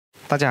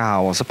大家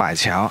好，我是柏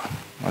乔。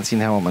今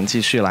天我们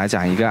继续来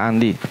讲一个案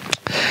例，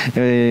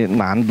因为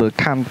难得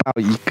看到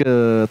一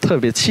个特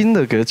别轻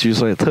的格局，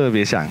所以特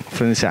别想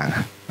分享。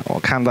我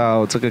看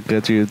到这个格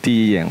局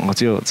第一眼，我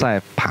就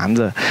在盘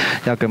着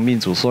要跟命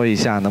主说一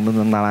下，能不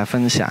能拿来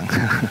分享。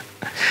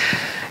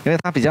因为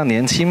他比较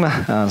年轻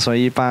嘛，所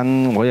以一般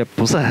我也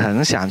不是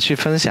很想去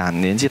分享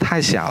年纪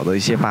太小的一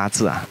些八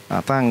字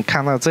但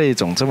看到这一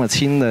种这么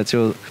轻的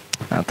就。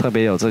特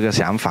别有这个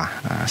想法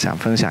想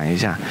分享一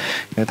下，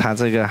因为它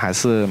这个还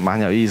是蛮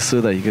有意思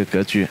的一个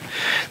格局。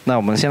那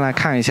我们先来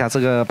看一下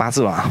这个八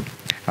字吧，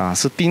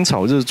是丁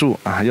丑日柱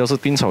又是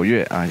丁丑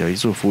月有一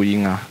柱福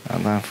音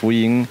那福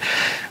音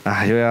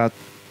又要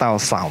到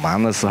扫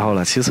盲的时候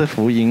了。其实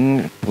福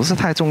音不是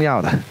太重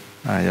要的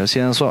有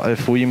些人说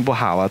福音不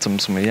好怎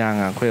么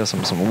样会有什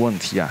么问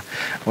题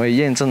我也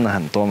验证了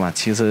很多嘛，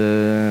其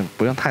实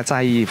不用太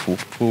在意福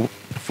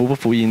不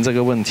福音这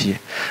个问题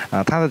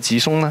它的吉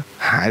凶呢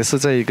还是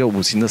这一个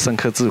五行的生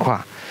克制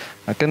化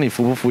跟你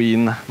福不福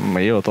音呢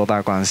没有多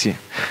大关系。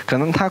可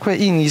能它会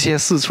印一些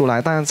事出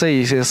来，但是这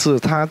一些事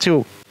它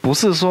就不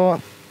是说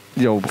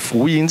有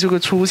福音就会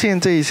出现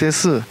这一些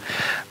事，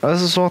而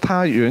是说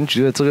它原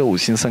局的这个五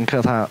行生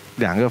克，它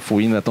两个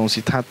福音的东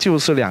西，它就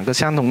是两个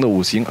相同的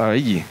五行而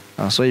已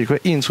所以会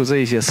印出这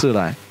一些事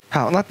来。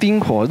好，那丁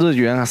火日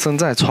元生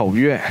在丑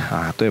月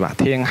对吧？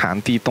天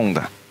寒地冻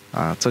的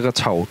这个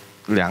丑。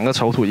两个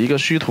丑土，一个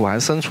戌土，还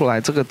生出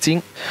来这个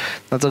金，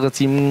那这个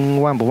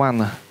金旺不旺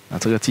呢？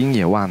这个金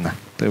也旺了，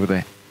对不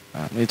对？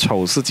那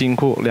丑是金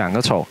库，两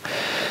个丑，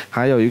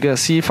还有一个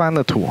西方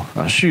的土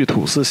戌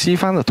土是西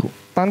方的土。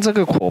当这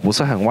个火不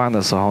是很旺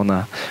的时候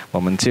呢，我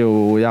们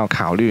就要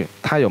考虑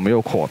它有没有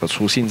火的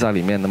属性在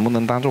里面，能不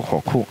能当做火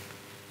库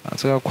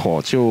这个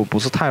火就不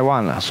是太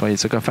旺了，所以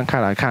这个分开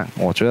来看，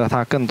我觉得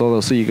它更多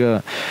的是一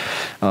个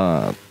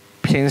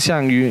偏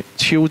向于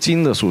丘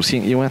金的属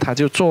性，因为它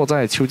就坐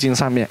在丘金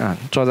上面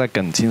坐在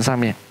艮金上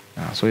面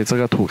所以这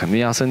个土肯定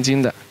要生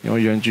金的，因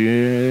为原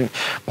局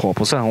火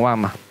不是很旺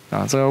嘛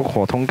这个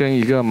火通跟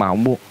一个卯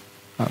木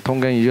通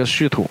跟一个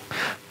戌土，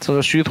这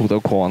个戌土的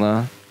火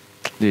呢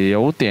也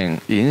有点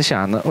影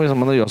响的。为什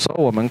么呢？有时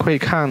候我们会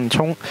看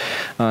冲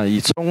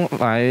以冲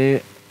来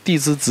地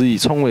支只以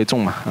冲为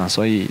重嘛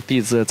所以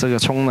地支的这个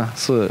冲呢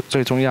是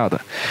最重要的。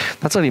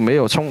它这里没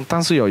有冲，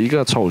但是有一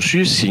个丑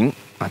戌刑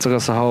这个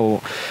时候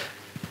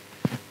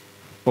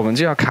我们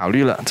就要考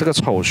虑了，这个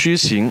丑戌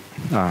刑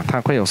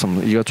它会有什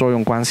么一个作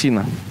用关系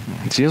呢？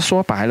其实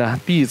说白了，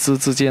地支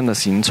之间的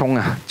刑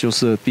冲就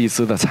是地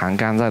支的长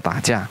干在打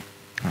架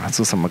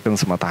是什么跟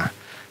什么打？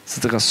是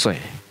这个水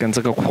跟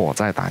这个火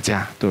在打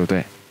架，对不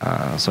对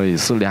所以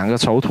是两个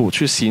丑土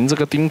去刑这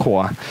个丁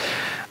火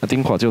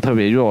丁火就特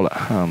别弱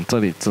了这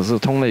里只是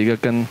通了一个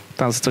根，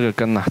但是这个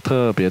根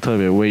特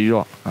别微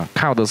弱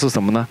靠的是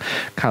什么呢？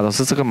靠的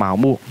是这个卯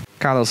木，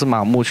靠的是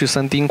卯木去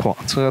生丁火。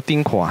这个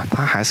丁火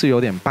它还是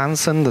有点帮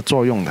生的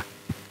作用的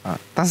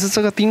但是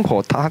这个丁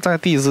火它在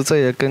地支这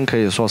一根可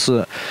以说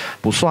是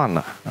不算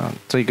了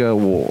这个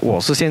我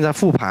是现在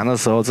复盘的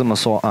时候这么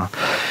说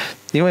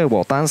因为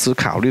我当时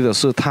考虑的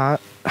是它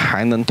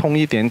还能通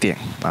一点点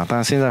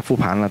但现在复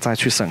盘了再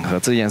去审核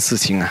这件事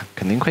情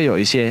肯定会有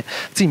一些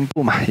进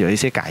步嘛，有一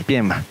些改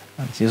变嘛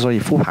其实所以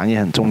复盘也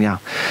很重要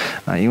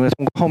因为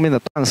通过后面的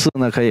断式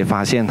呢，可以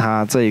发现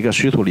它这一个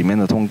戌土里面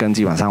的通根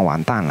基本上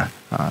完蛋了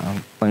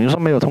等于说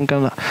没有通根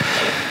了。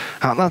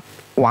好，那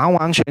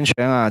完全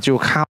就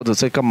靠着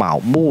这个卯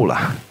木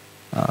了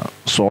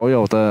所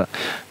有的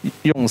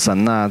用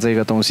神这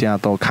个东西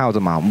都靠着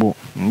卯木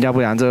要不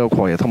然这个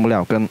火也通不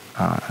了根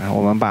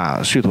我们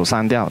把戌土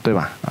删掉，对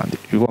吧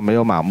如果没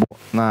有卯木，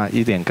那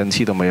一点根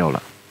气都没有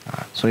了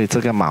所以这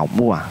个卯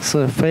木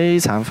是非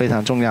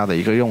常重要的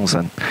一个用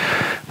神。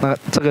那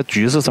这个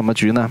局是什么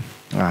局呢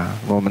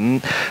我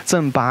们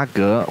正八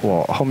格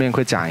我后面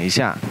会讲一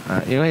下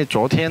因为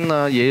昨天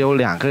呢也有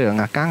两个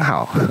人刚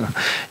好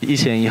一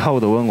前一后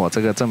的问我这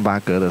个正八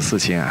格的事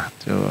情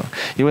就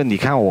因为你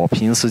看我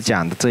平时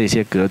讲的这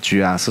些格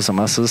局是什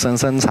么食神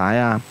生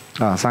财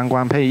伤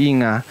官配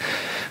印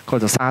或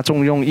者杀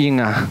重用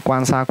印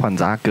官杀捆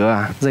杂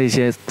格这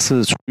些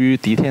是出于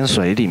狄天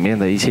水里面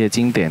的一些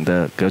经典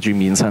的格局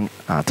名称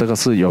这个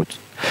是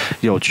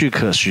有据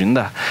可循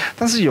的。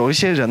但是有一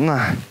些人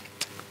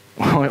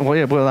我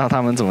也不知道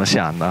他们怎么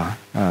想的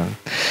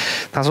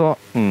他说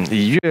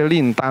以月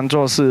令当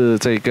作是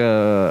这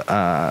个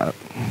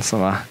什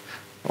么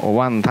我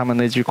忘了他们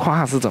那句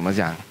话是怎么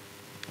讲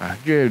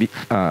月里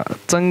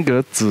真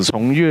格只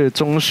从月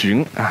中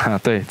旬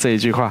对这一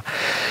句话。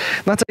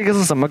那这个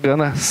是什么格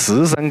呢？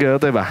食神格，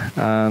对吧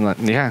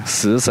你看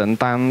食神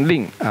当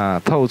令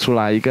透出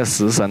来一个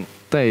食神，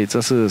对，这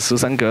是食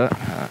神格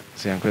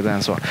虽然会这样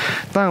说。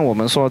但我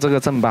们说这个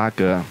正八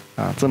格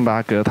正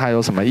八格它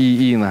有什么意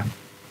义呢？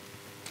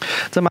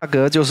正八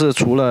格就是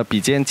除了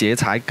比肩劫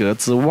财格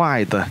之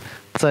外的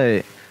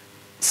这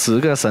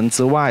10个神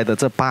之外的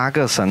这8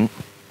个神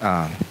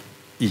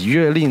以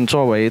月令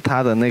作为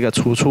它的那个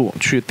出处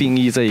去定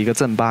义这一个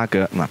正八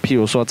格譬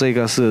如说这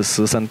个是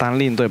食神当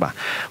令，对吧？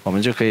我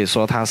们就可以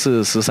说它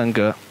是食神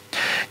格。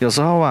有时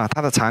候它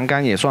的长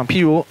干也算，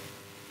譬如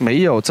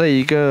没有这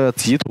一个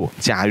己土，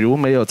假如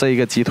没有这一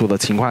个己土的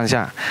情况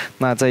下，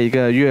那这一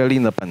个月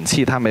令的本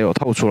气它没有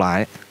透出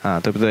来啊，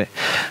对不对？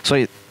所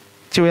以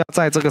就要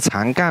在这个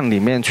长干里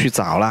面去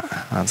找了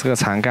啊，这个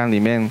长干里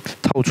面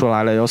透出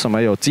来了有什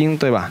么？有金，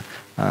对吧？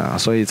啊，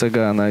所以这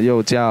个呢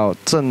又叫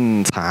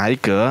正财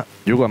格，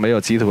如果没有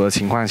己土的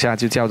情况下，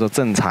就叫做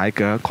正财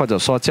格，或者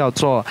说叫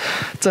做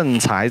正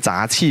财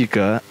杂气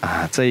格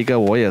啊。这一个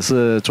我也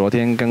是昨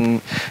天跟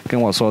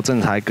我说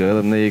正财格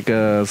的那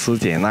个师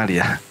姐那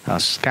里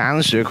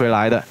刚学回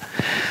来的。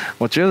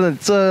我觉得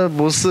这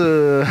不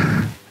是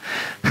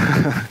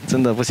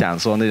真的不想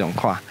说那种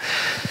话，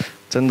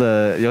真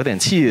的有点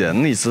气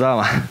人，你知道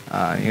吗？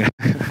啊，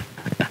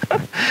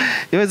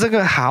因为这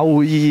个毫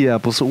无意义啊，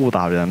不是误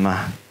导人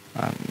嘛。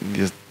啊，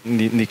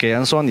你给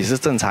人说你是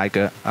正财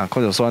格啊，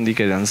或者说你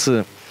给人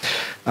是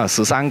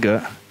13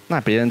格，那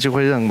别人就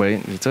会认为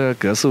你这个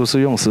格是不是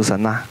用食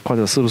神啊，或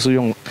者是不是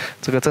用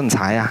这个正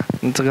财啊？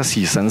这个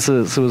喜神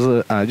是不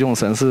是用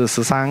神是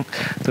13，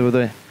对不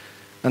对？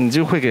那你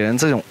就会给人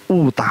这种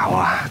误导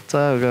啊，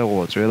这个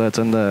我觉得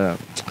真的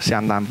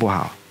相当不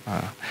好啊。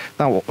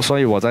所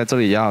以我在这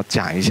里要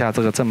讲一下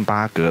这个正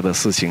八格的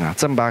事情啊。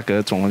正八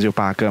格总共就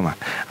8个嘛，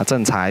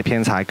正财、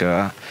偏财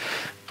格。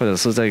或者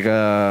是这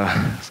个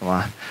什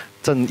么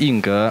正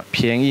印格、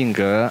偏印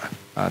格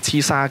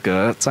七杀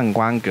格、正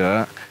官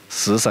格、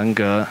食神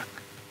格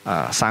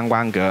伤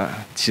官格，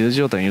其实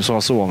就等于说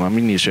是我们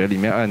命理学里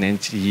面2年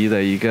级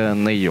的一个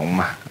内容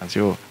嘛，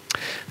就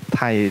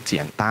太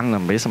简单了，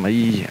没什么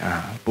意义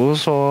啊。不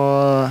是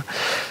说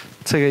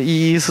这个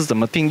意义是怎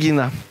么定义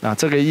呢？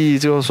这个意义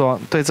就是说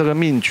对这个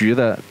命局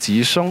的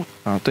吉凶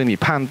对你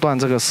判断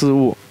这个事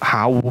物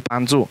毫无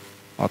帮助。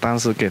我当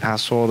时给他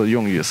说的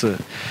用语是，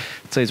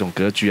这种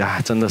格局啊，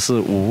真的是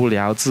无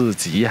聊至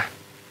极啊！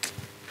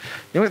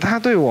因为它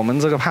对我们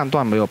这个判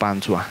断没有帮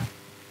助啊，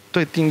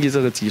对定义这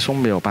个吉凶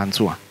没有帮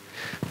助啊。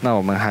那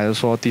我们还是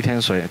说地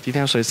天水，地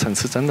天水层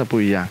次真的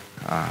不一样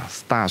啊，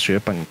是大学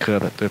本科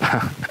的，对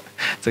吧？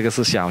这个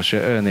是小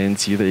学2年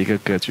级的一个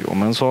格局。我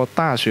们说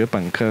大学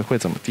本科会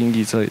怎么定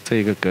义这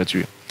一个格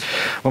局？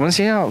我们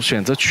先要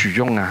选择取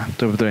用啊，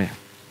对不对？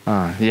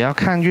也要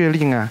看月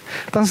令啊，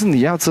但是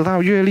你要知道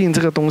月令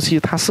这个东西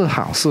它是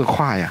好是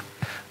坏呀。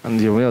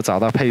有没有找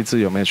到配置？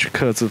有没有去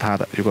克制它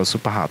的？如果是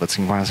不好的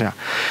情况下，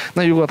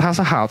那如果它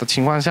是好的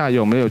情况下，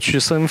有没有去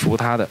升服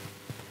它的？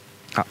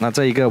好，那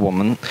这一个我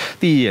们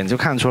第一眼就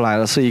看出来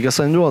了，是一个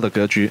身弱的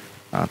格局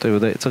啊，对不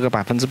对？这个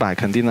100%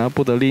肯定呢，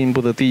不得令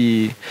不得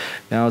地，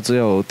然后只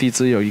有地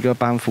支有一个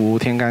帮扶，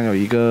天干有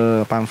一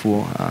个帮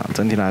扶啊，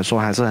整体来说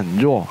还是很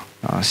弱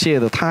啊，泄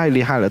的太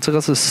厉害了。这个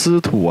是湿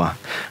土啊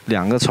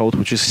，2个丑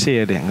土去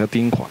泄2个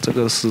丁火，这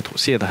个湿土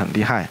泄的很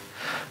厉害。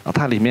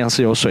它里面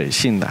是有水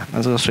性的，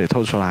那这个水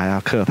透出来要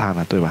克它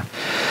的，对吧？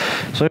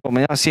所以我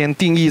们要先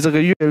定义这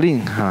个月令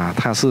啊，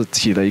它是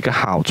起了一个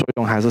好作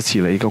用还是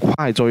起了一个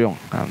坏作用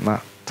啊？那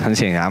很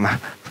显然嘛，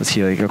是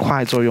起了一个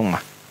坏作用嘛，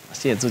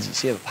泄自己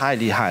泄的太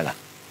厉害了。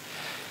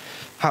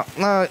好，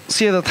那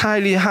泄的太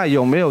厉害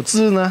有没有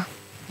治呢？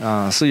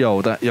是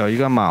有的，有一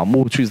个卯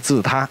木去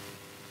治它。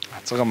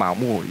这个卯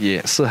木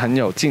也是很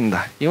有劲的，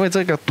因为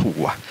这个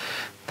土啊，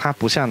它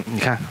不像你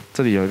看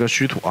这里有一个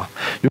虚土啊，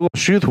如果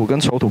虚土跟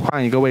丑土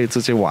换一个位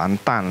置就完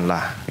蛋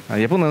了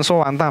也不能说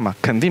完蛋嘛，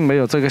肯定没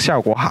有这个效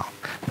果好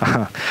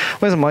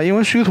为什么？因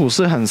为虚土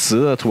是很实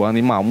的土啊，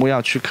你卯木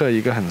要去克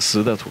一个很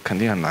实的土，肯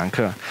定很难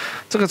克。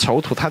这个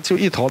丑土它就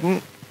一坨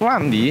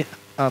烂泥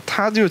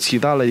它就起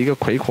到了一个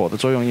癸火的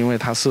作用，因为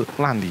它是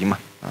烂泥嘛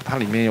它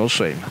里面有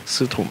水嘛，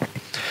湿土嘛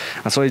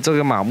所以这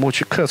个卯木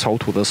去克丑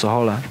土的时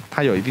候呢，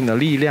它有一定的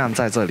力量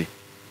在这里。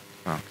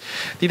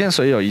地天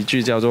水有一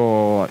句叫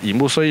做乙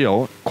木虽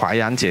酉，夸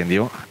阳解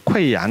牛，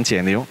溃阳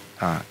解牛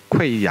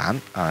溃阳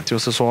就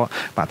是说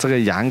把这个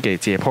阳给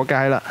解剖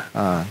开了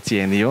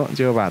解牛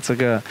就把这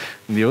个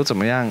牛怎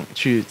么样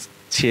去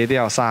切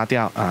掉杀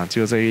掉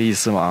就这个意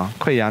思嘛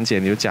溃阳解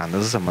牛讲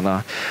的是什么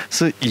呢？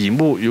是乙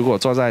木如果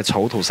坐在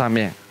丑土上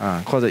面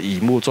或者乙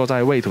木坐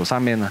在未土上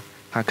面呢，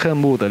它克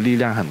木的力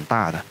量很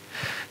大的。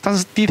但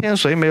是地天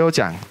水没有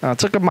讲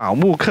这个卯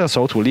木克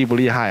丑土厉不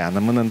厉害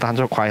能不能当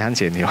做夸阳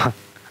解牛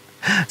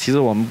其实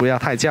我们不要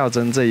太较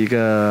真这一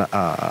个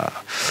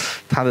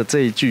它的这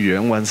一句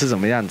原文是什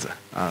么样子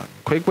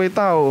回归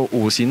到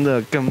五行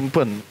的根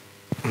本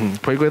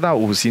回归到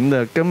五行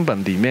的根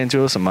本里面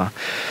就是什么？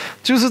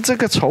就是这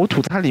个丑土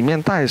它里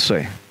面带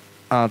水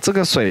这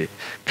个水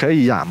可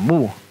以养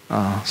木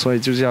所以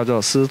就叫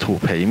做湿土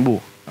培木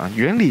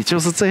原理就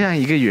是这样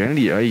一个原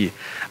理而已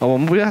我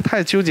们不要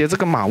太纠结这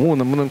个卯木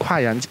能不能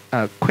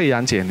溃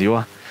阳解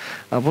牛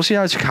不需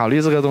要去考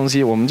虑这个东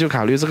西，我们就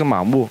考虑这个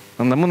卯木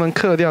能不能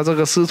克掉这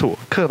个湿土，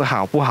克得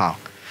好不好？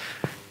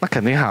那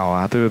肯定好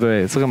啊，对不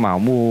对？这个卯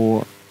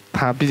木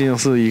它毕竟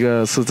是一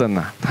个巳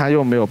震它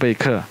又没有被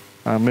克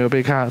没有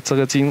被克，这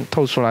个金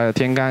透出来的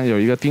天干有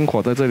一个丁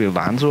火在这里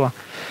拦住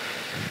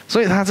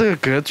所以它这个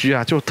格局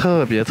就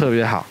特别特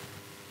别好，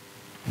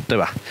对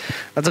吧？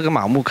那这个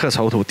卯木克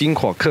丑土，丁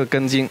火克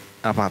庚金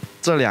把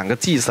这2个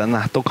忌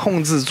神都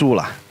控制住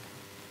了。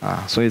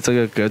所以这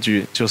个格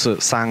局就是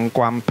伤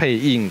官配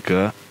印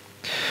格。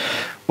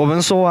我们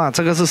说啊，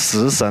这个是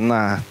食神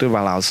啊，对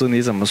吧？老师，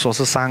你怎么说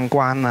是伤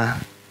官呢？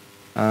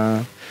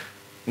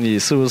你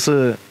是不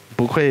是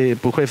不会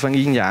分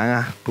阴阳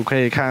啊？不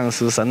会看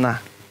食神呐？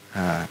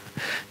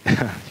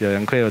有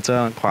人会有这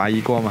样怀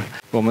疑过吗？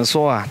我们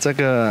说啊，这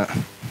个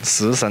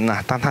食神啊，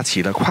当它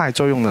起了坏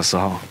作用的时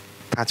候，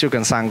它就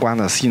跟伤官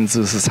的性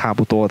质是差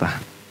不多的，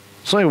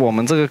所以我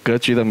们这个格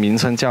局的名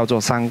称叫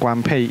做伤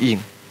官配印。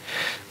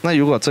那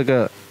如果这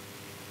个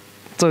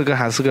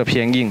还是个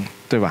偏印，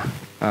对吧？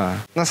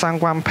那伤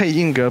官配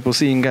印格不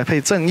是应该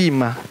配正印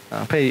吗？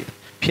配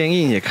偏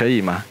印也可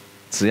以嘛，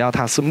只要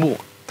它是木，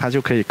它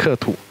就可以克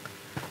土，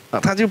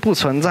它就不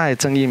存在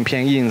正印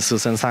偏印食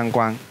神伤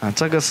官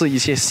这个是一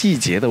些细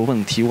节的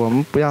问题，我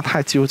们不要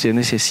太纠结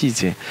那些细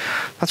节，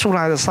它出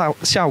来的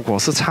效果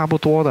是差不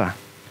多的，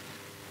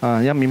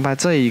要明白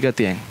这一个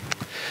点。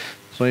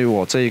所以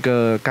我这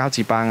个高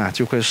级班啊，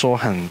就会说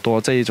很多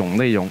这一种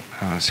内容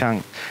像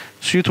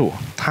虚土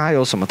它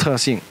有什么特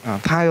性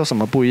它有什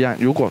么不一样？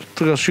如果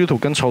这个虚土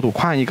跟丑土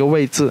换一个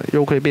位置，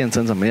又会变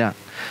成怎么样？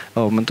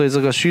我们对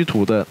这个虚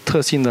土的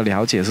特性的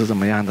了解是怎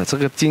么样的？这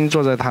个金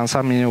坐在它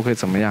上面又会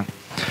怎么样？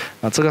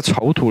这个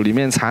丑土里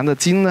面藏的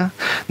金呢，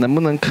能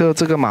不能克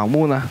这个卯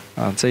木呢？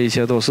这一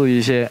些都是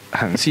一些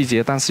很细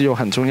节，但是又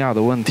很重要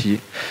的问题。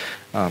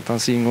但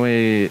是因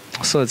为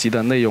涉及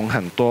的内容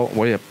很多，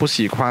我也不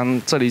喜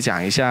欢这里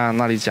讲一下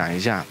那里讲一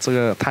下，这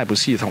个太不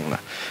系统了。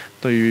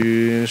对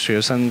于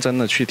学生真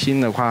的去听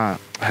的话，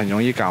很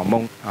容易搞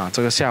懵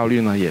这个效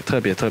率呢也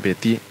特别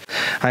低。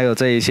还有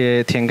这一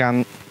些天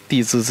干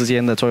地支之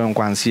间的作用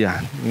关系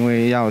因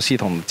为要系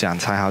统讲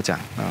才好讲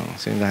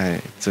现在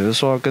只是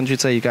说根据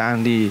这一个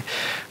案例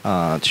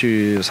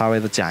去稍微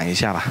的讲一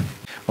下吧。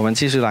我们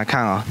继续来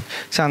看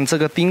像这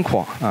个丁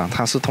火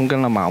它是通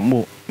根了卯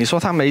木，你说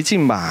它没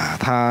劲吧，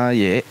它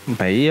也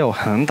没有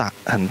很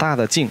大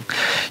的劲，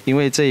因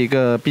为这一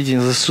个毕竟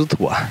是湿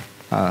土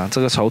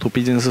这个丑土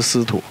毕竟是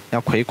湿土，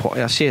要癸火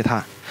要泄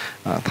它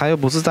它又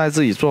不是在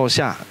自己坐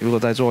下，如果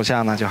在坐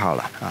下那就好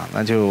了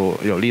那就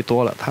有利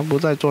多了。它不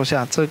在坐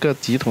下，这个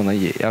己土呢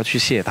也要去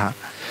泄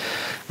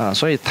它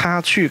所以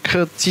它去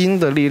克金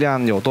的力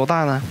量有多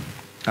大呢？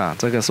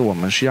这个是我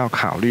们需要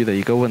考虑的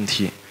一个问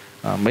题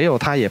没有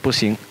它也不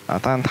行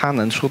但它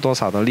能出多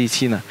少的力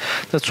气呢？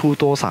这出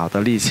多少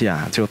的力气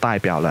就代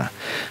表了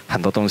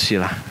很多东西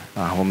了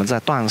我们在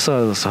断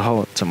色的时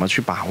候怎么去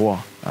把握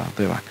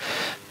对吧？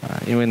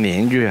因为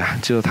年月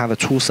就是他的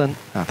出生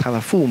他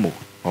的父母，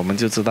我们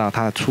就知道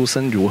他的出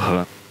生如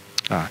何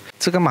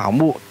这个卯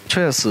木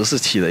确实是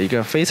起了一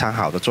个非常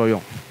好的作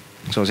用。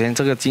首先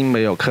这个金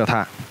没有克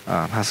它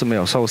它是没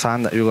有受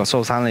伤的，如果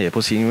受伤了也不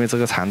行，因为这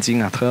个藏金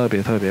特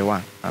别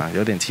旺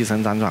有点气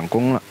生长转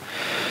攻了。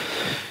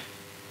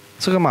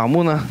这个卯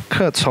木呢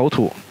克丑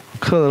土，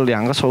克了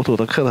两个丑土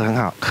都克得很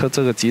好，克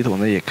这个己土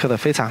呢也克得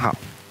非常好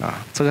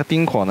这个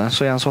丁火呢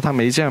虽然说它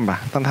没劲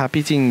吧，但它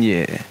毕竟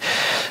也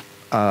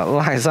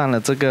赖上了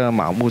这个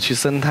卯木去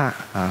生它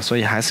所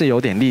以还是有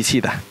点力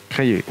气的，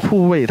可以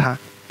护卫它。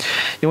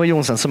因为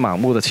用神是卯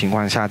木的情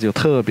况下，就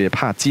特别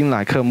怕金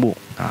来克木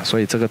所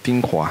以这个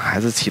丁火还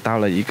是起到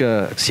了一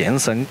个闲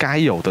神该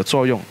有的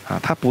作用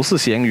它不是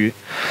咸鱼，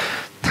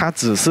它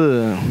只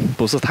是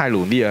不是太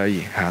努力而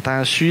已但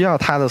是需要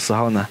它的时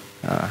候呢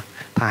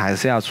它还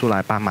是要出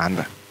来帮忙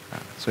的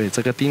所以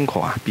这个丁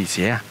火比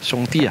劫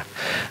兄弟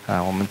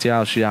我们就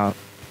要需要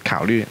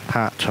考虑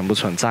它存不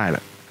存在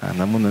了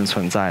能不能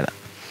存在了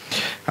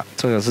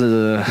这个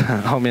是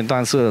后面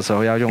断事的时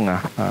候要用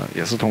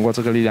也是通过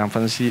这个力量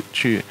分析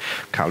去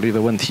考虑的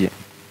问题。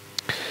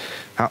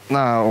好，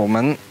那我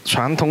们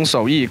传统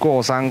手艺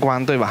过三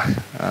关，对吧？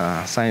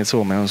上一次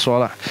我们说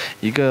了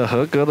一个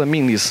合格的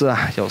命理师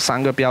有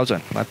3个标准。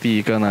那第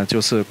一个呢，就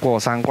是过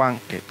三关，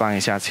给断一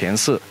下前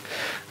世。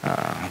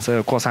这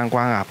个过三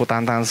关不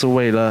单单是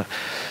为了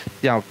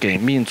要给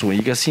命主一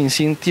个信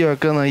心，第二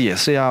个呢，也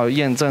是要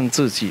验证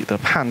自己的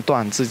判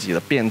断，自己的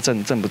辩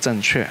证正不正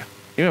确。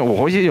因为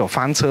我也有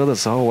翻车的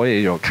时候，我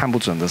也有看不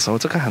准的时候，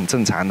这个很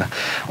正常的。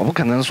我不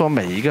可能说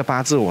每一个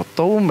八字我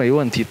都没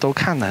问题，都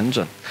看得很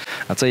准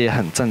这也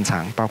很正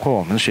常。包括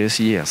我们学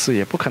习也是，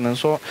也不可能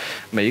说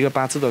每一个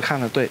八字都看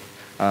得对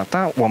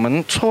但我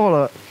们错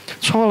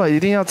了一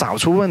定要找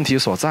出问题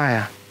所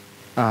在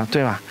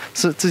对吧？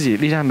是自己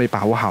力量没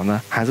把握好呢，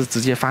还是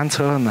直接翻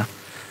车了呢？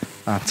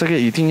这个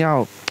一定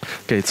要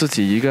给自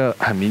己一个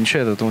很明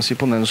确的东西，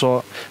不能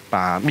说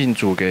把命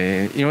主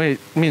因为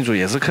命主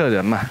也是客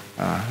人嘛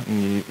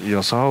你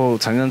有时候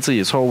承认自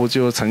己错误，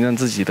就承认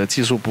自己的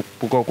技术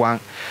不过关，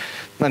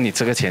那你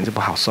这个钱就不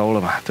好收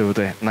了嘛，对不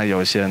对？那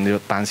有些人就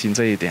担心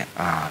这一点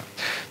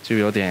就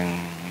有点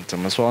怎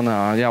么说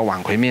呢？要挽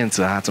回面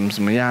子怎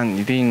么样，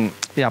一定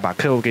要把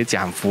客户给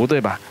讲服，对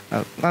吧？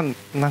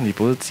那你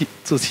不是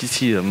自欺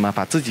欺人吗？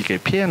把自己给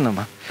骗了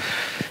吗？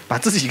把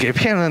自己给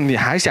骗了，你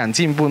还想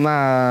进步，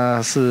那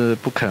是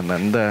不可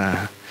能的。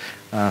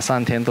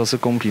上天都是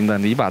公平的，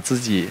你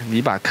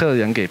把客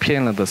人给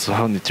骗了的时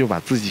候，你就把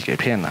自己给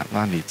骗了，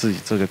那你自己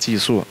这个技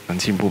术能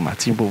进步吗？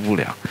进步不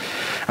了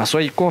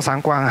所以过三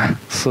关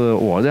是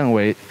我认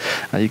为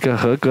一个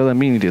合格的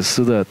命理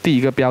师的第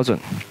一个标准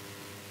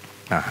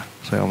啊，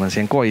所以我们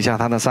先过一下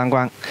他的三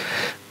观，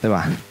对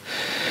吧？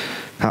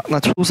好，那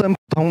出身普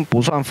通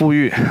不算富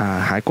裕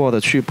啊，还过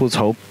得去不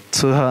愁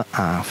吃喝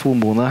啊，父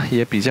母呢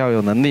也比较有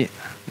能力，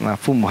那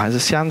父母还是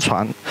相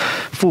传，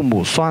父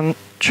母双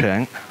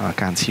全啊，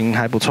感情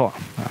还不错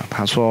啊。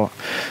他说，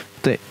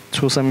对，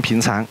出身平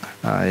常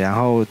啊，然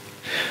后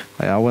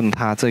我要问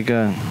他这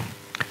个，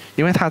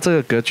因为他这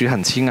个格局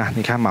很轻啊，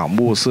你看卯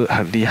木是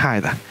很厉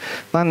害的，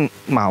但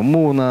卯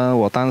木呢，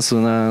我当时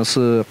呢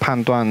是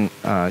判断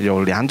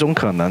有2种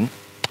可能。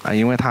啊，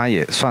因为他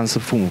也算是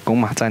父母宫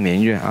嘛，在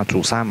年月啊，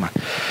主上嘛，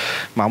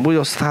卯木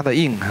又是他的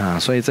印啊，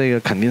所以这个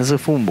肯定是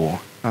父母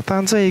啊。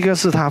但这一个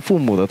是他父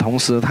母的同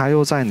时，他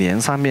又在年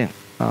上面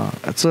啊，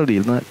这里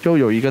呢又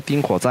有一个丁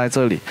火在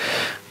这里，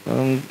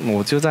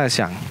我就在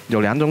想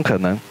有2种可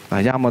能啊，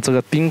要么这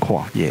个丁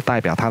火也代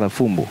表他的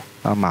父母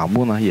啊，卯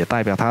木呢也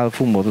代表他的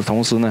父母的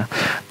同时呢，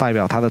代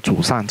表他的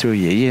祖上，就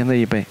爷爷那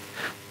一辈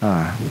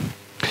啊。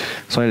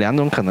所以2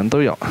种可能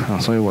都有啊，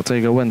所以我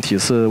这个问题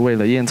是为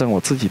了验证我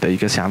自己的一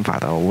个想法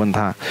的。我问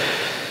他，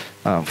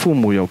父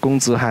母有公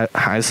职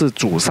还是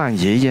祖上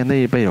爷爷那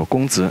一辈有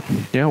公职？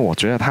因为我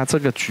觉得他这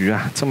个局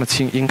啊这么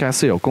轻，应该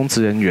是有公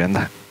职人员的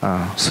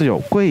啊，是有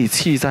贵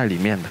气在里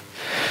面的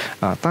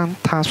啊。但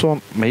他说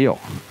没有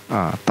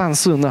啊，但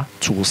是呢，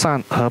祖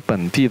上和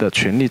本地的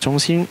权力中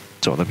心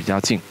走得比较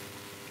近。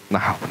那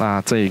好，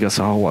那这一个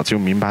时候我就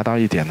明白到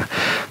一点了，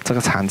这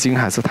个藏金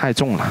还是太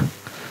重了。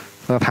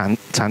这个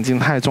藏金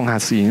太重，还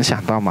是影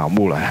响到卯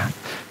木了呀。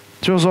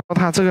就是说，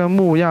他这个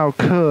木要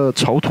克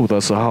丑土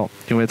的时候，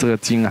因为这个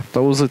金啊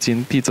都是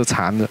金地支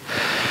藏的。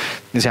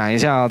你想一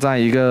下，在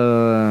一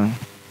个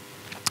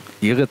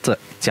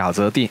沼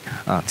泽地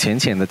啊，浅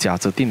浅的沼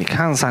泽地，你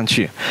看上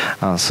去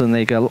啊是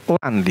那个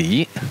烂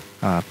泥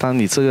啊，当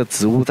你这个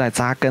植物在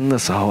扎根的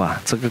时候啊，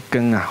这个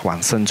根啊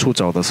往深处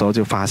走的时候，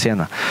就发现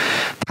了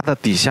它的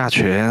底下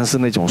全是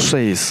那种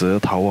碎石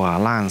头啊、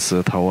烂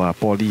石头啊、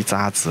玻璃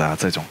渣子啊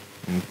这种。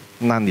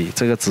那你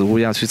这个植物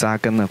要去扎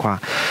根的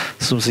话，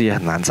是不是也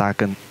很难扎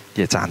根，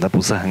也长得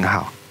不是很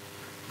好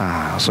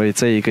啊？所以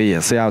这一个也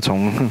是要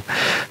从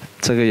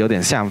这个有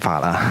点相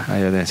法了，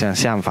有点像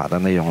相法的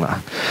内容了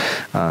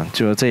啊。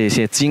就是这一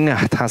些金啊，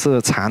它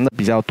是藏的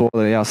比较多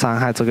的，要伤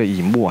害这个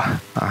乙木啊，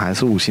还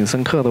是五行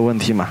生克的问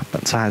题嘛？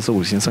本身还是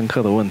五行生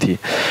克的问题，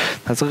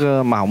它这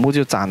个卯木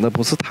就长得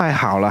不是太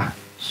好了。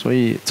所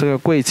以这个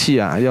贵气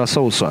啊要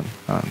受损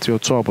啊，就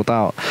做不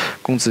到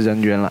公职人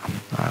员了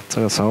啊。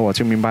这个时候我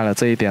就明白了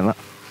这一点了。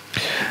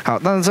好，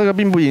但是这个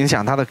并不影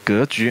响他的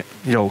格局，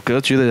有格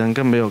局的人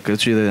跟没有格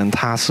局的人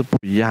他是不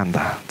一样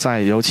的，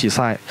尤其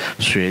在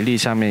学历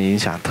上面影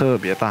响特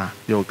别大。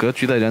有格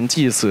局的人，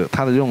即使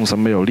他的用神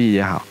没有力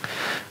也好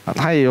啊，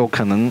他也有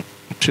可能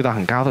去到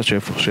很高的学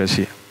府学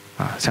习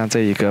啊。像这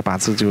一个八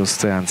字就是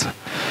这样子。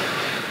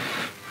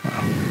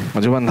我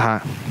就问他，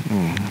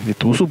你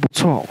读书不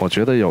错，我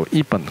觉得有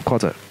1本或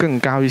者更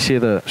高一些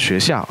的学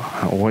校，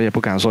我也不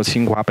敢说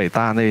清华北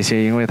大那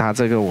些，因为他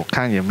这个我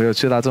看也没有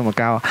去到这么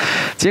高。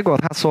结果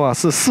他说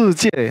是世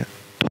界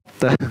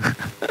的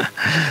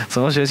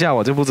什么学校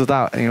我就不知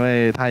道，因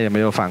为他也没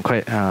有反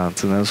馈啊，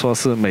只能说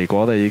是美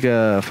国的一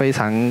个非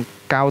常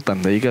高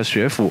等的一个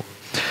学府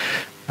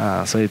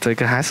啊，所以这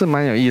个还是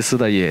蛮有意思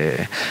的，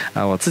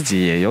我自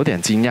己也有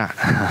点惊讶。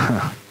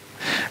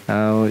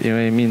因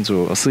为命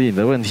主适应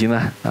的问题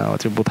呢，我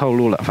就不透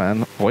露了，反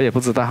正我也不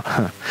知道，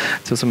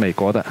就是美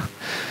国的，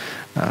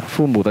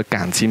父母的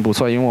感情不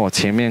错，因为我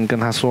前面跟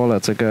他说了，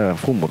这个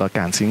父母的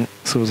感情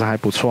是不是还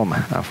不错嘛？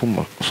父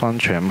母双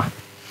全嘛，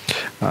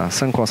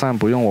生活上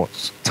不用我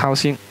操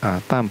心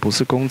但不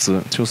是公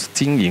职就是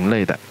经营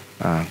类的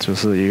就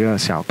是一个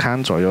小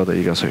康左右的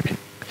一个水平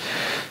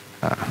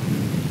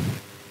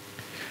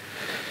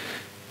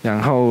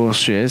然后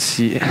学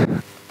习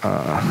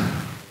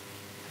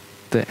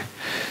对。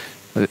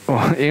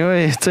因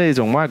为这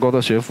种外国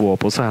的学府我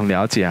不是很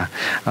了解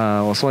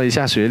我说一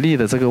下学历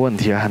的这个问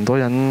题很多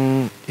人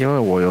因为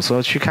我有时候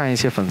去看一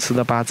些粉丝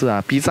的八字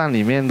B 站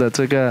里面的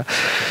这个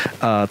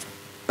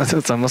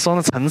这怎么说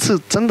呢，层次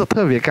真的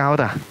特别高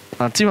的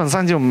基本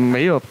上就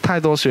没有太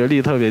多学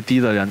历特别低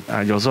的人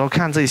有时候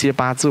看这些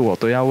八字我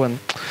都要问，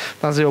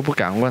但是又不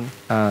敢问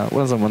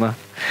问什么呢？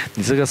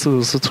你这个是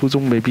不是初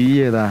中没毕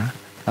业的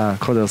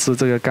或者是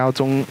这个高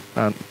中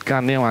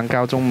刚念完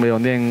高中没有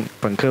念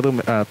本科都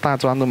没大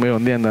专都没有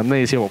念的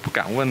那些我不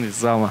敢问，你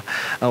知道吗？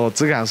我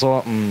只敢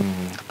说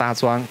大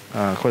专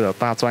或者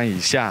大专以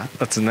下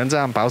只能这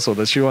样保守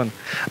的去问。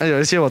有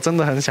一些我真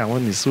的很想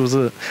问你是不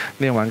是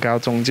念完高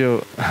中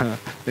就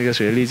那个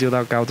学历就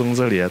到高中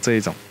这里这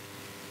一种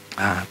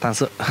但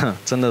是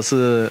真的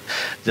是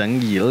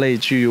人以类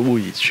聚，物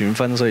以群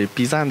分，所以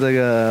B 站这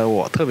个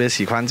我特别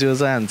喜欢就是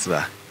这样子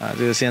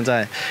就是现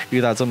在遇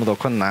到这么多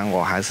困难，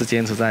我还是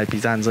坚持在 B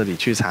站这里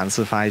去尝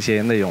试发一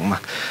些内容嘛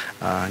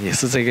也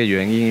是这个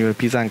原因，因为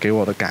B 站给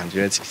我的感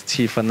觉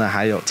气氛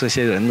还有这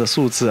些人的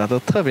素质都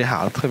特别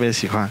好，特别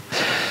喜欢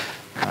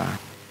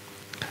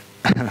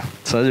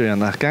扯远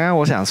了。刚刚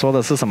我想说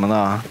的是什么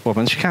呢？我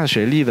们去看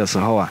学历的时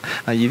候啊，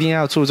一定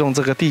要注重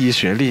这个第一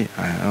学历。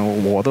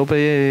我都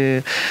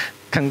被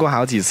看过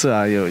好几次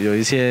啊，有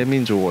一些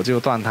命主我就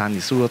断他，你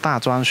是不是大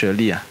专学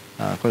历啊？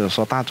或者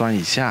说大专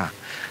以下，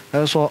他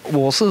就说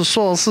我是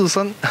硕士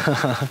生，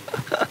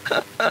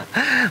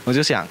我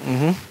就想，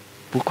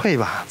不愧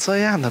吧，这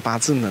样的八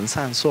字能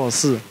上硕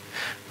士，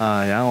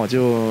然后我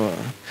就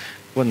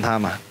问他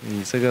嘛，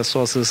你这个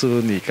硕士是不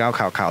是你高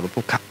考考的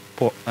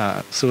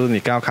是不是你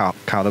高考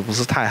考的不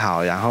是太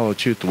好，然后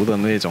去读的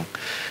那种？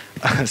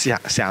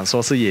想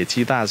说是野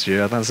鸡大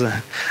学，但是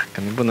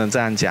肯定不能这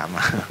样讲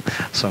嘛，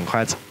损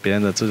坏别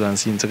人的自尊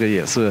心，这个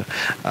也是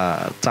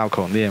造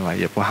口业嘛，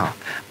也不好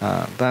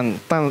但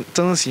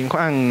真实情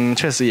况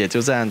确实也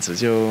就这样子，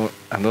就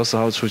很多时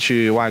候出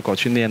去外国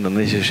去念的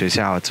那些学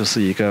校，就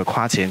是一个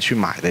花钱去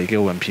买的一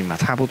个文凭嘛，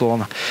差不多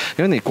嘛，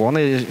因为你国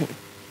内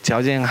条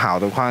件好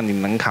的话，你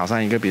能考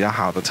上一个比较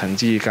好的成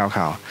绩，高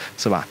考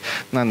是吧？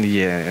那你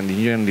也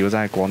宁愿留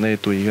在国内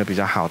读一个比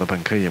较好的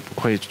本科，也不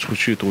会出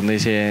去读那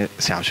些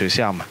小学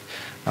校嘛。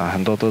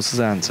很多都是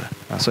这样子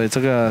所以这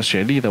个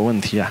学历的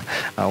问题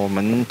我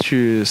们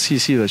去细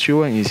细的去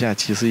问一下，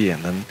其实也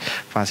能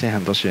发现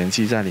很多玄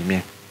机在里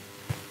面。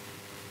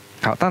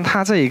好，但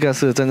他这一个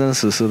是真真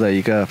实实的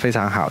一个非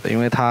常好的，因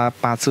为他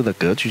八字的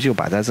格局就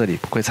摆在这里，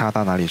不会差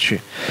到哪里去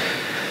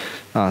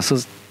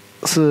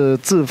是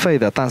自费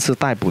的，但是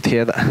带补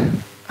贴的。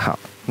好，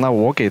那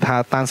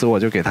当时我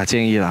就给他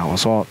建议了，我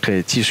说可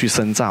以继续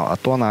深造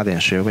多拿点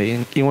学位，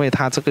因为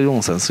他这个用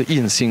神是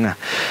印星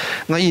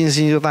那印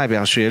星就代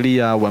表学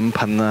历文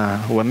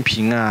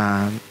凭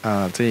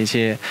这一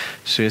些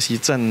学习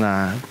证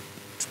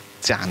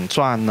奖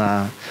状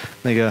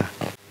那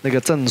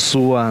个证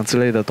书之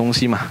类的东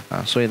西嘛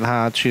所以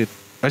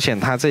而且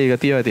他这一个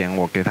第二点，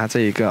我给他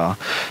这一个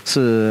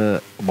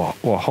是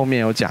我后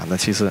面有讲的，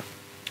其实。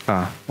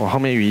我后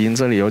面语音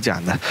这里有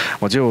讲的，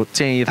我就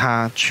建议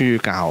他去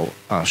搞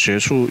学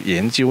术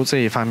研究这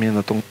一方面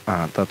的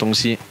东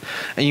西，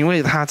因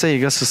为他这一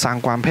个是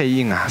伤官配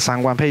印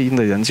伤官配印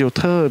的人就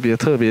特别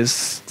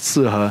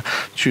适合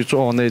去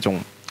做那种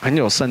很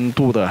有深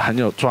度的、很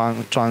有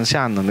专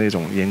项的那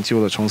种研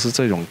究的，从事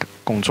这种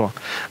工作，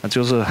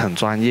就是很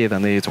专业的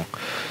那一种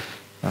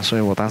所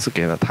以我当时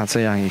给了他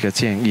这样一个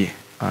建议。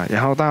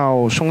然后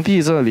到兄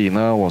弟这里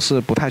呢，我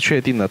是不太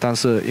确定的，但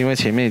是因为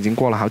前面已经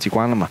过了好几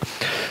关了嘛，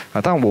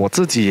但我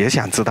自己也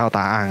想知道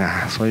答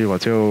案所以我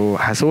就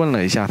还是问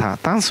了一下他。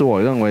当时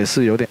我认为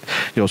是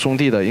有兄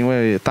弟的，因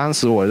为当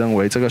时我认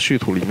为这个戌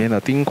土里面的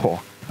丁火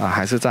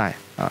还是在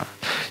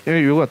因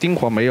为如果丁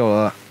火没有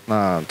了，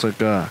那这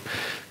个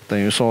等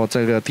于说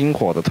这个丁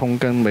火的通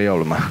根没有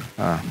了嘛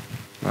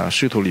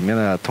戌土里面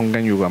的通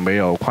根如果没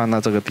有矿，那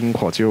这个丁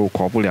火就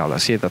活不了了，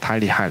泄得太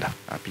厉害了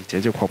比劫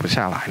就活不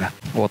下来了。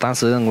我当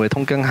时认为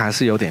通根还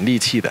是有点力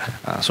气的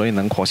所以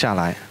能活下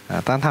来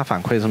但他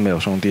反馈是没有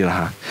兄弟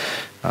了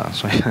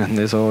所以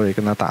那时候我也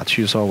跟他打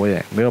趣说，我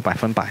也没有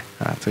100%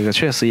这个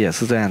确实也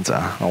是这样子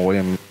我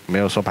也没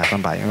有说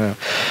100%，因为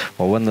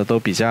我问的都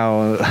比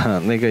较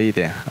那个一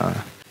点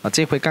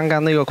这回刚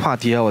刚那个话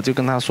题我就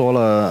跟他说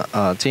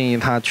了建议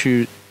他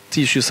去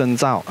继续深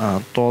造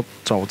多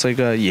走这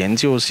个研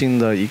究性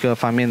的一个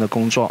方面的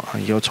工作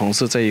以后从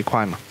事这一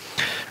块嘛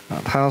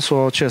他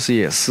说确实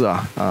也是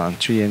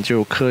去研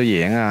究科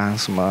研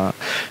什么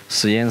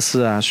实验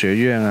室学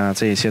院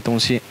这一些东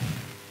西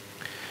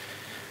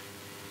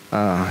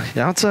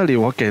然后这里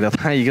我给了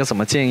他一个什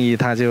么建议，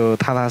他就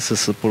踏踏实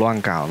实不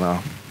乱搞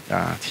呢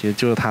其实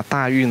就是他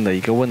大运的一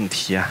个问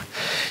题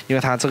因为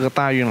他这个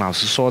大运老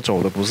实说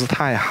走的不是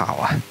太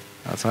好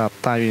这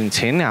大运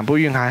前2部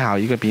运还好，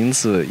一个丙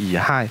子乙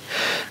亥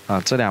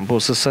这2部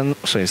是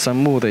水生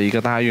木的一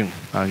个大运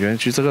原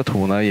局这个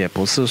土呢也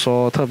不是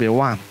说特别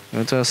旺，因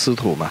为这个湿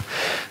土嘛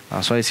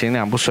所以前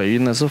2部水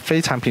运呢是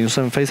非常平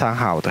顺非常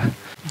好的。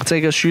这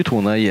个戌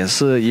土呢也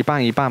是一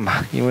半一半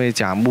嘛，因为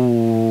甲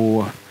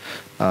木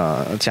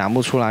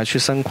出来去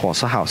生火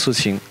是好事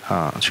情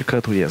去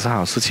克土也是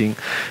好事情。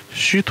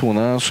戌土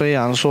呢虽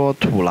然说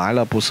土来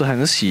了不是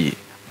很喜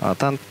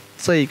但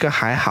这一个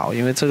还好，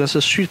因为这个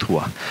是戌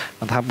土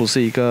它不是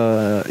一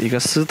个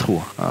湿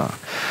土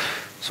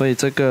所以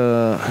这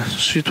个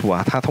戌土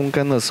它通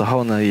根的时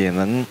候呢也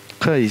能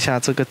克一下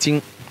这个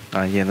金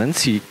也能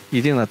起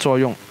一定的作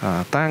用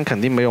当然肯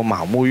定没有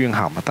卯木运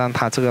好嘛，但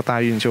它这个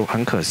大运就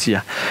很可惜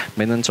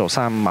没能走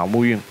上卯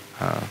木运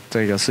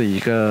这个是一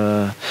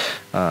个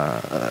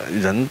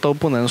人都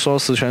不能说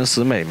十全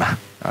十美嘛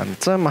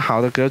这么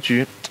好的格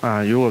局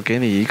如果给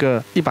你一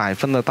个100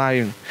分的大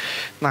运，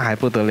那还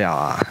不得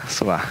了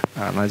是吧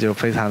那就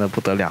非常的不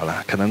得了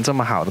了，可能这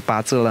么好的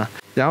八字了。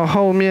然后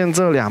后面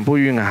这2部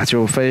运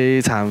就非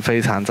常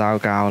非常糟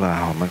糕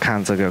了。我们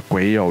看这个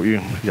癸酉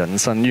运、壬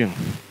申运，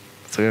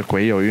这个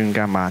癸酉运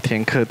干嘛？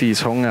天克地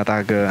冲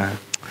大哥。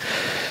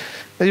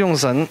用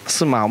神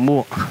是卯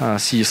木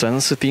喜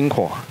神是丁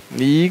火，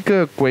你一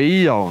个癸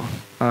酉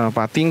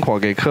把丁火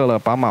给克了，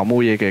把卯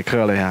木也给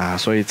克了呀，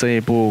所以这一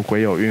步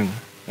癸酉运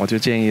我就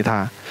建议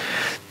他，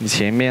你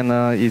前面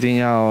呢一定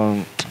要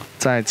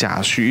在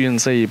甲戌运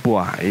这一步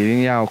啊，一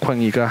定要困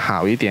一个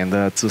好一点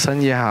的职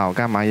称也好，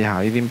干嘛也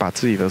好，一定把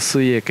自己的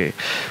事业给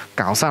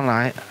搞上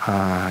来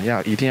啊！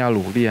一定要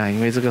努力啊，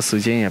因为这个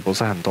时间也不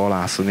是很多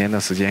啦，10年的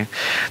时间，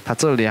他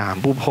这2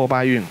步破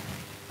败运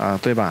啊，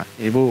对吧？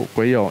一步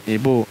癸酉，一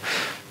步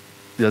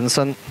壬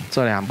申，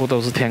这2步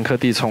都是天克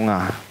地冲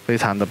啊，非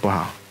常的不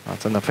好啊，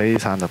真的非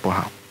常的不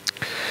好。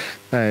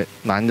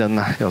男人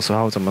呢，有时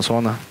候怎么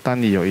说呢？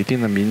当你有一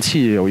定的名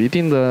气、有一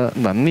定的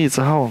能力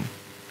之后，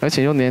而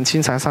且又年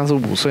轻，才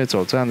35岁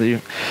走这样的运，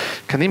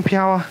肯定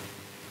飘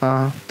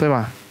啊，对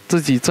吧？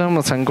自己这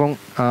么成功，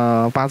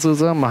八字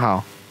这么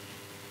好，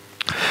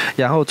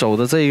然后走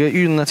的这一个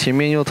运呢，前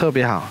面又特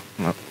别好，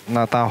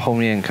那到后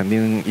面肯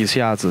定一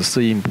下子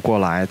适应不过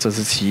来，这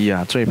是其一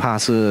啊。最怕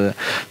是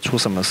出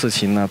什么事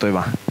情呢，对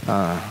吧？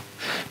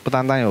不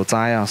单单有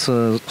灾啊，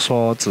是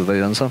说指的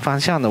人生方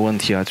向的问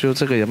题啊。就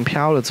这个人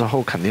飘了之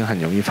后，肯定很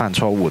容易犯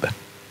错误的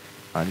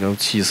啊，尤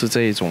其是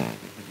这一种。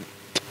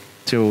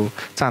就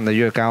站得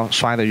越高，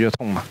摔得越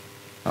痛嘛，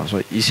所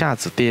以一下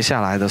子跌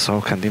下来的时候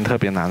肯定特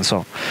别难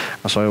受，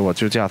所以我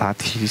就叫他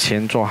提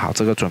前做好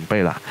这个准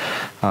备了，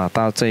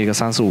到这个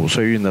35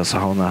岁运的时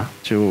候呢，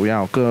就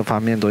要各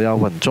方面都要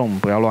稳重，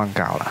不要乱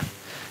搞了，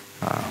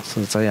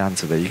是这样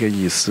子的一个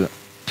意思。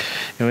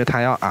因为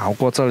他要熬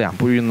过这2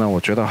步运呢，我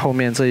觉得后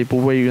面这一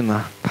步未运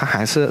呢，他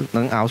还是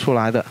能熬出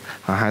来的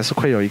还是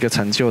会有一个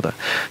成就的。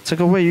这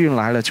个未运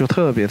来了就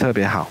特别特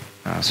别好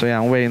虽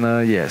然未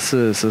呢也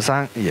是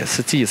13，也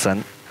是忌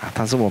神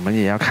但是我们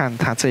也要看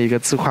他这一个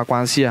自跨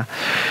关系啊。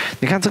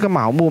你看这个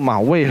卯木卯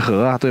未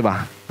合对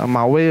吧？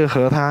卯未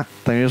合，他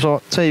等于说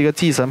这一个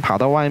忌神跑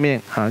到外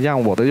面让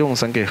我的用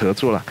神给合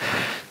住了，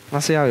那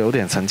是要有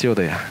点成就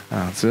的呀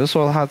只是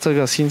说他这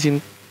个辛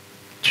金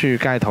去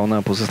盖头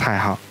呢不是太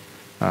好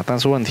但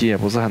是问题也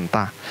不是很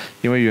大，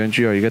因为原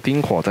局有一个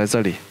丁火在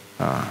这里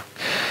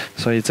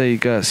所以这一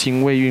个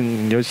辛未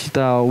运，尤其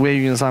到未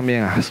运上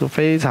面是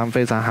非常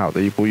非常好的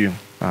一步运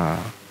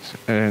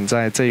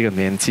在这个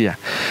年纪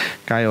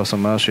该有什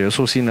么学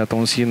术性的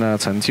东西呢，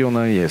成就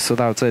呢也是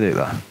到这里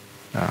了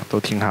都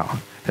挺好。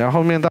然后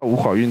后面到午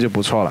火运就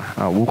不错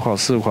了午火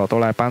巳火都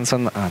来帮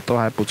身了都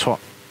还不错。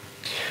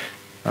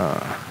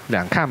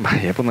两看吧，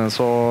也不能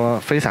说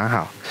非常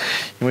好，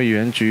因为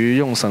原局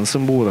用神是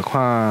木的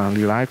话，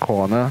你来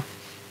火呢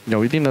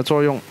有一定的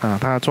作用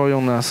它的作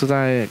用呢是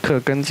在克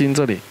根金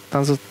这里，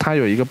但是它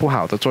有一个不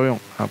好的作用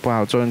不好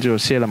的作用就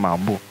泄了卯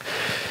木。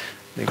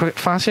你会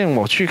发现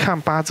我去看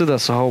八字的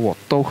时候，我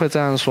都会这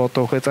样说，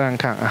都会这样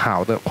看，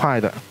好的坏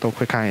的都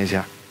会看一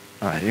下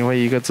因为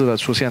一个字的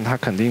出现，它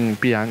肯定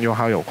必然有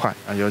好有坏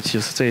尤其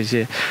是这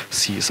些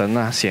喜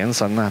神闲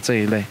神这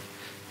一类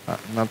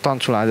那断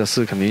出来的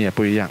事肯定也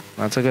不一样。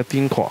那这个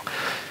丁火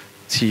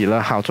起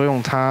了好作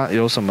用，它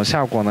有什么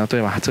效果呢？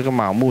对吧？这个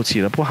卯木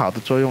起了不好的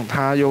作用，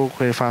它又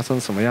会发生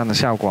什么样的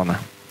效果呢？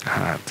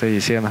这一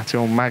些呢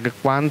就卖个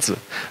关子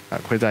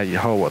会在以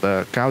后我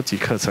的高级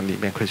课程里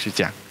面会去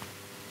讲。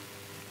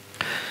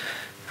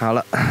好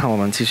了，我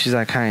们继续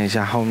再看一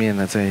下后面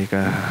的这一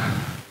个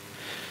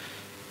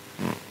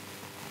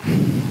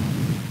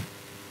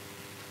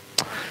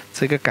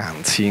这个感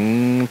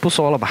情不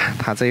说了吧，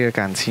他这个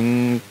感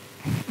情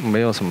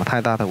没有什么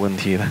太大的问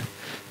题了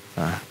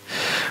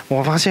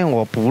我发现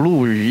我不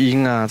录语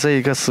音这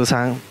一个时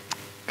长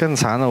更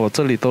长了，我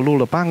这里都录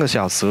了半个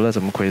小时了，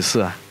怎么回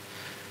事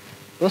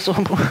我说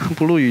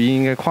不录语音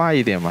应该快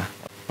一点嘛。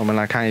我们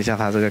来看一下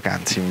他这个感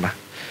情吧。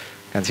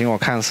感情我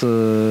看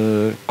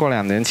是过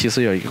2年其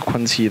实有一个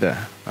坤期的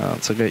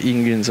这个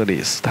应运这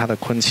里是他的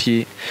坤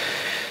期，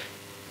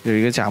有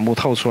一个甲木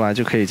透出来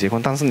就可以结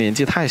婚，但是年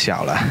纪太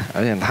小了，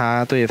而且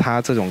他对他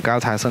这种高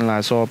材生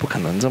来说不可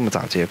能这么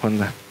早结婚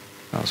的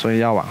所以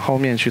要往后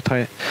面去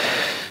推，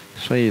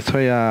所以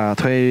推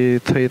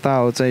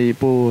到这一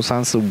步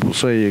35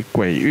岁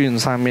癸运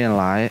上面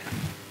来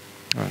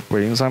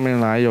癸运上面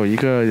来有一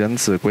个壬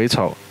子癸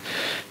丑，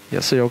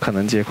也是有可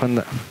能结婚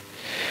的。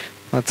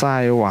那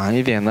再晚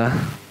一点呢？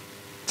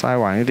再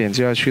晚一点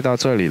就要去到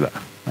这里了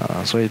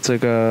所以这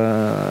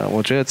个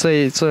我觉得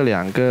这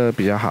2个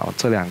比较好，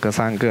这2个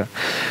3个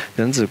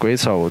壬子癸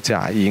丑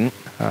甲寅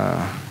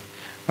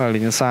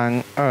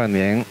2032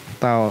年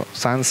到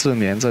34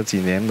年这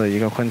几年的一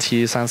个婚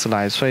期，30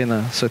来岁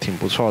呢是挺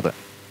不错的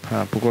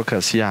不过可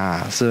惜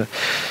是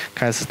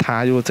开始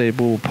踏入这一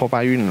步破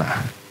败运了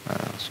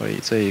所以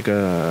这一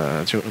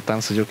个就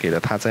当时就给了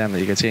他这样的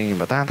一个建议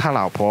吧。当然他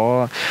老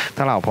婆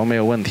没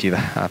有问题的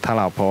他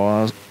老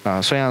婆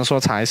虽然说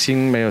财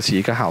星没有起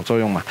一个好作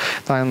用嘛，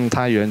但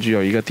他原局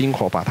有一个丁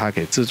火把他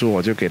给制住，我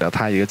就给了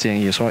他一个建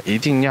议，说一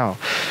定要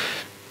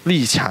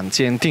立场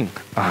坚定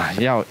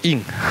要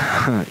硬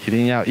一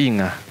定要硬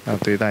要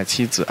对待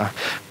妻子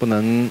不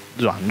能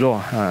软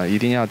弱一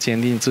定要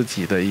坚定自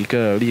己的一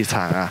个立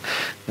场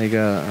那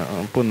个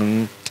不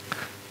能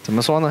怎么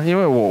说呢？因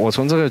为我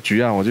从这个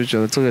局我就觉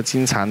得这个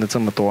金藏的这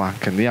么多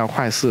肯定要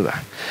快事的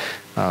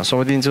说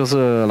不定就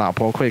是老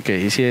婆会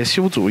给一些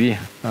修主意，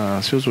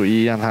修主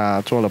意让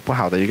他做了不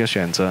好的一个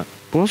选择。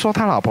不是说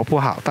他老婆不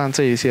好，但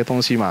这一些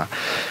东西嘛，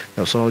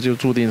有时候就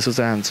注定是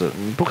这样子。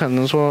你不可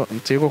能说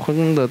结过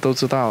婚的都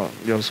知道，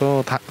有时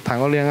候谈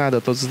过恋爱的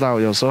都知道，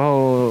有时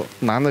候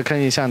男的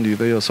看一下女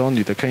的，有时候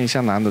女的看一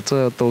下男的，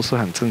这都是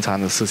很正常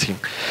的事情。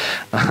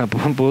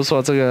不是说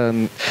这个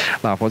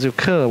老婆就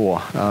克我，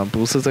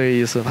不是这个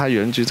意思。他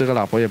原局这个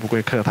老婆也不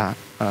会克他，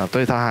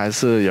对他还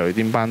是有一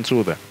定帮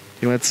助的，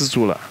因为记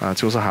住了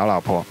就是好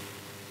老婆。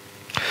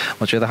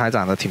我觉得还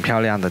长得挺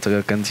漂亮的，这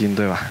个根茎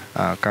对吧？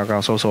高高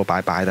瘦瘦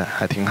白白的，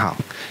还挺好。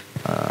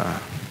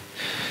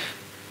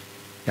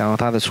然后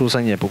他的出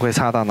身也不会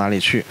差到哪里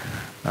去。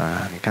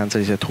你看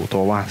这些土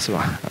多旺是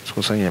吧？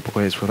出身也不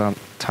会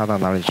差到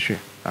哪里去。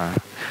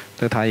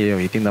对他也有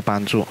一定的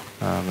帮助。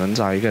能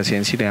找一个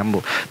贤妻良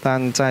母，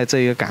但在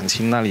这个感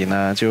情那里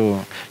呢，就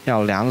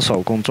要两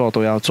手工作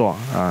都要做。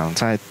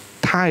在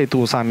态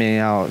度上面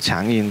要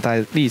强硬，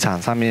在立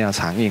场上面要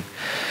强硬。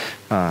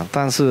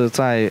但是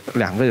在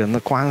两个人的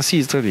关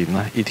系这里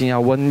呢，一定要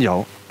温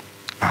柔。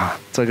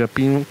这个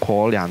冰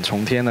火两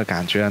重天的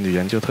感觉，女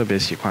人就特别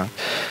喜欢。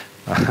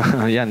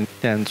让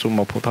人捉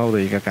摸不透的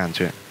一个感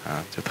觉。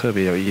就特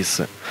别有意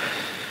思。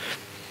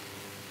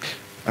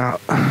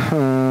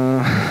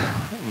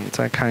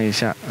再看一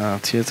下。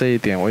其实这一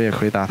点我也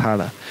回答他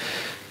了。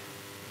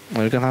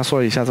我就跟他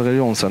说一下这个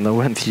用神的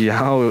问题，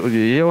然后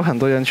也有很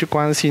多人去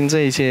关心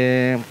这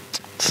些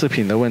饰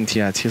品的问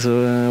题。其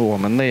实我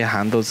们内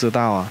行都知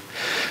道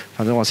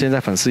反正我现在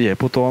粉丝也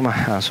不多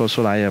嘛，说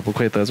出来也不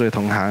会得罪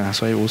同行，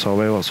所以无所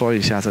谓，我说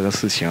一下这个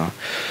事情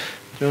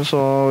就是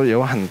说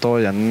有很多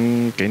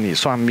人给你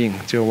算命，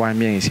就外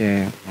面一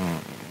些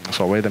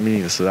所谓的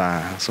命理师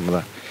什么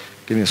的，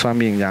给你算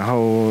命，然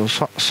后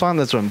算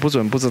的准不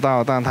准不知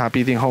道，但他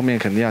必定后面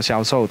肯定要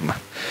销售的嘛。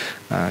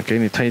给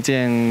你推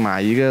荐买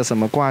一个什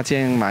么挂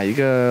件，买一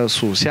个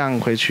属相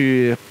回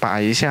去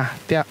摆一下，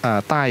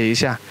戴一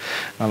下，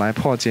来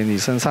破解你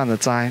身上的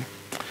灾。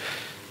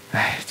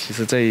其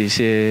实这一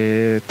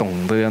些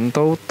懂的人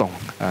都懂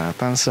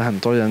但是很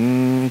多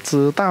人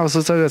知道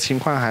是这个情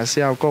况，还是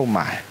要购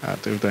买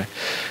对不对？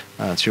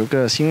求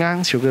个心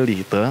安，求个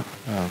理得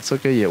这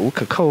个也无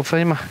可厚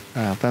非嘛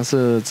但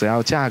是只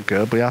要价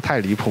格不要太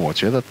离谱，我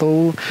觉得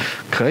都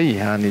可以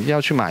你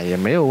要去买也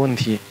没有问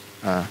题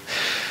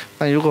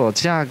但如果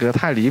价格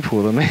太离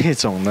谱的那一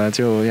种呢，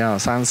就要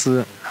三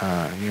思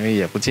因为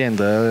也不见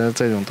得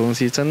这种东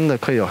西真的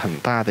会有很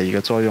大的一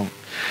个作用。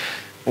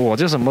我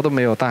就什么都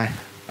没有带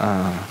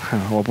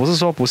我不是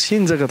说不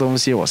信这个东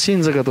西，我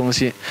信这个东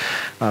西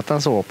但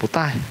是我不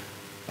带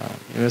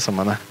因为什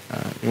么呢？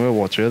因为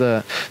我觉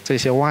得这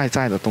些外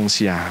在的东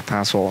西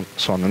它所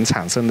能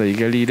产生的一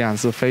个力量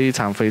是非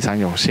常非常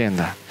有限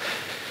的，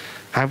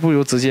还不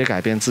如直接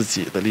改变自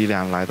己的力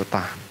量来得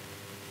大，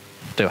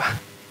对吧？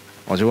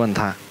我就问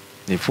他，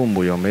你父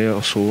母有没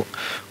有属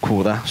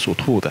虎的、属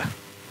兔的？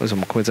为什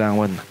么会这样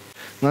问呢？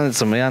那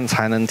怎么样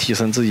才能提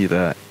升自己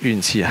的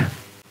运气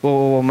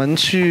我们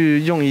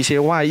去用一些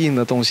外应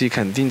的东西，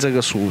肯定这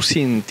个属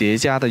性叠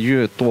加的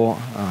越多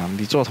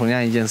你做同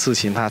样一件事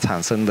情，它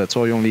产生的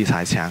作用力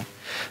才强。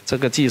这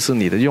个既是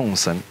你的用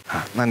神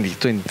那你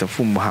对你的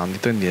父母好，你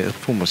对你的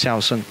父母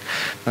孝顺，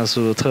那是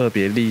不是特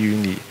别利于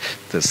你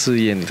的事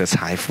业、你的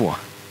财富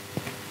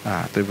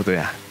对不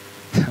对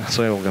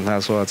所以我跟他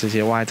说，这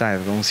些外在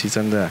的东西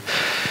真的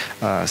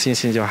信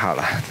心就好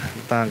了，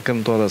但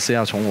更多的是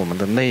要从我们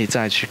的内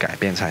在去改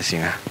变才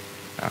行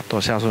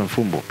多孝顺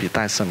父母比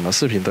带什么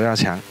饰品都要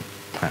强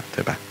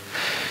对吧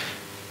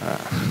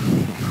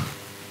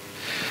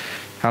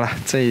好了，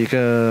这一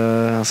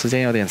个时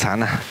间有点长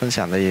了，分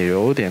享的也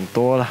有点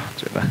多了，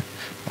觉得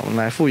我们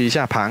来复一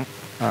下盘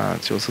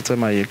就是这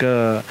么一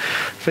个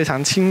非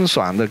常清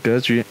爽的格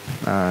局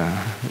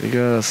一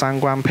个三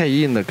官配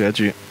印的格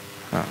局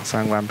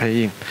三官配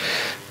印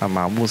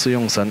卯木是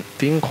用神，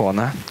丁火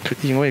呢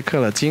因为克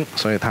了金，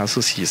所以它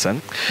是喜神。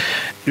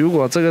如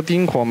果这个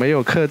丁火没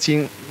有克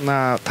金，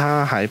那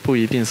它还不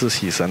一定是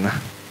喜神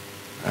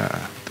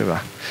对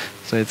吧？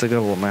所以这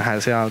个我们还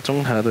是要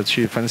综合的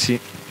去分析。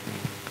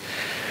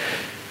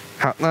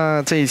好，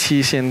那这一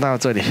期先到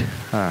这里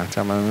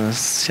咱们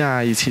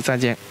下一期再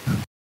见。